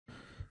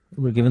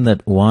We're given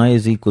that y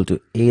is equal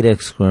to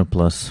 8x squared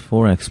plus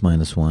 4x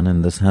minus 1,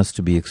 and this has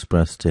to be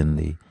expressed in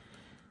the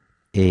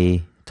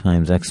a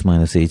times x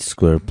minus h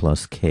squared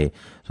plus k.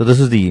 So this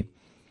is the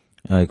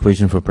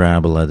equation for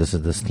parabola. This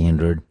is the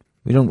standard.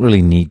 We don't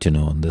really need to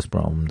know in this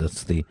problem.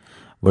 That's the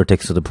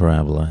vertex of the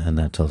parabola, and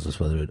that tells us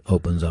whether it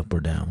opens up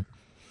or down.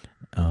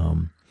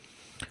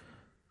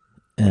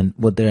 And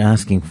what they're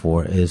asking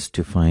for is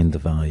to find the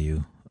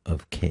value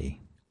of k.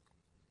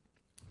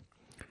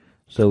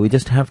 So we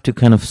just have to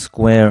kind of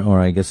square,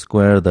 or I guess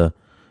square the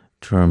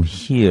term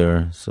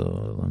here.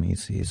 So let me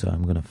see. So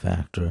I'm going to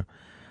factor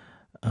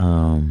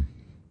an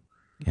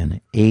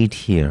 8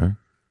 here.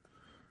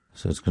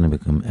 So it's going to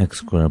become x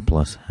squared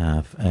plus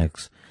half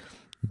x.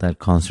 That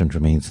constant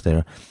remains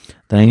there.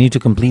 Then I need to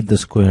complete the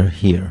square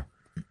here.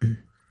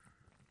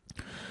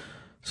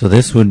 So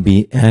this would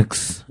be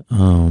x,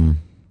 and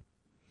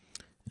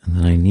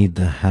then I need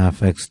the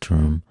half x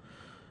term.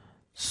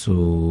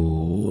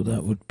 So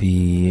that would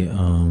be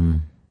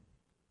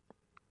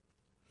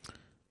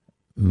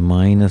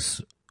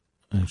minus,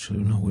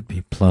 actually no, would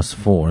be plus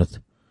 4th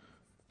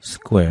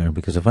square,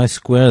 because if I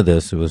square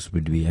this,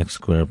 would be x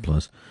squared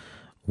plus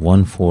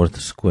 1/4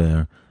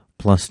 square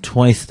plus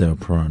twice their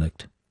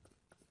product.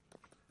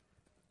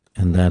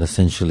 And that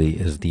essentially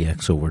is the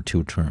x over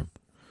 2 term.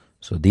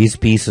 So these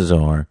pieces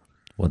are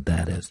what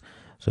that is.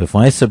 So if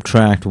I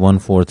subtract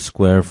 1/4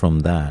 square from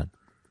that,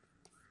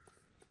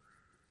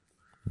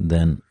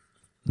 then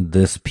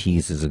this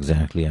piece is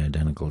exactly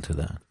identical to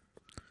that.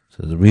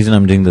 So the reason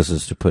I'm doing this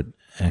is to put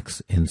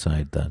x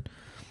inside that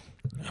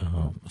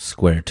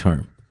square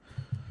term.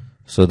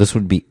 So this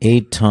would be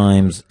 8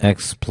 times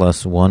x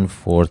plus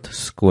 1/4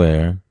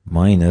 square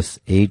minus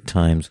 8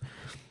 times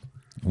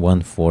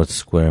 1/4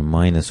 square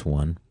minus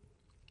 1.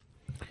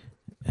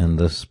 And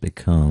this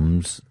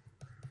becomes,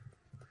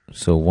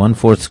 so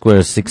 1/4 square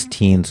is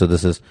 16, so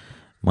this is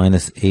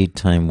minus 8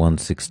 times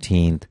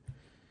 1/16.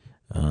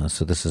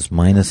 So this is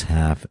minus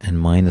half, and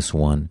minus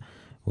 1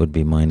 would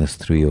be minus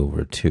 3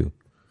 over 2.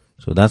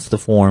 So that's the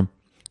form.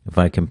 If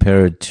I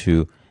compare it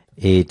to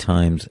a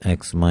times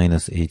x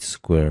minus h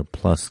squared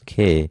plus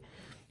k,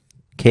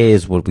 k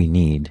is what we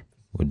need,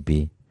 would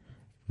be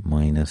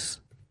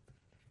minus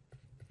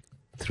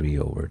 3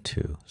 over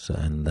 2. So,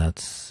 and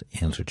that's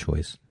answer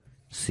choice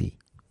C.